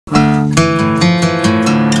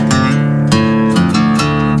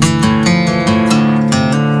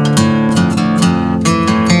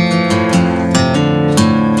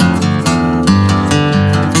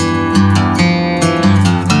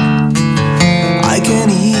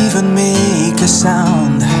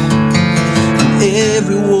sound, and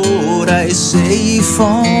every word I say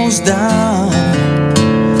falls down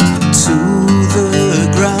to the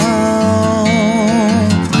ground.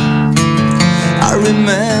 I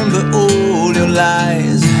remember all your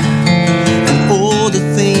lies and all the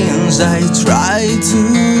things I tried to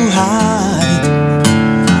hide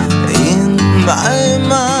in my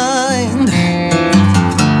mind.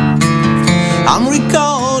 I'm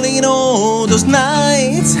recalling all those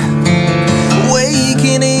nights,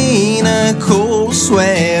 waking in a cold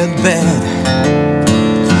sweat bed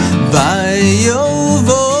by your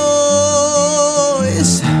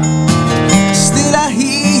voice. Still I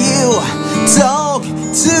hear you talk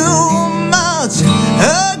too much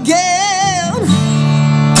again.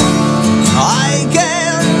 I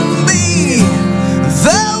can be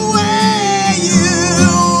the way you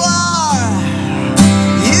are.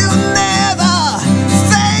 You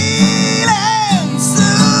never-failing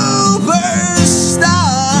superstar.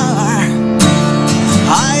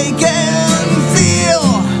 I can feel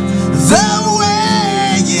the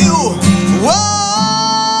way you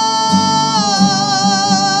want,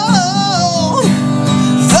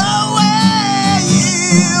 the way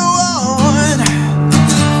you want.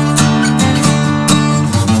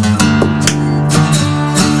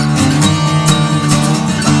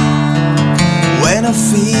 When I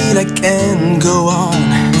feel I can't go on,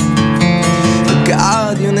 the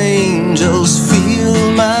guardian angels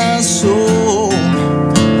fill my soul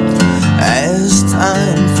as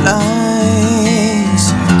time flies.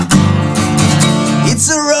 It's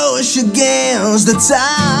a rush against the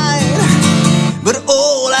tide, but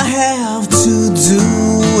all I have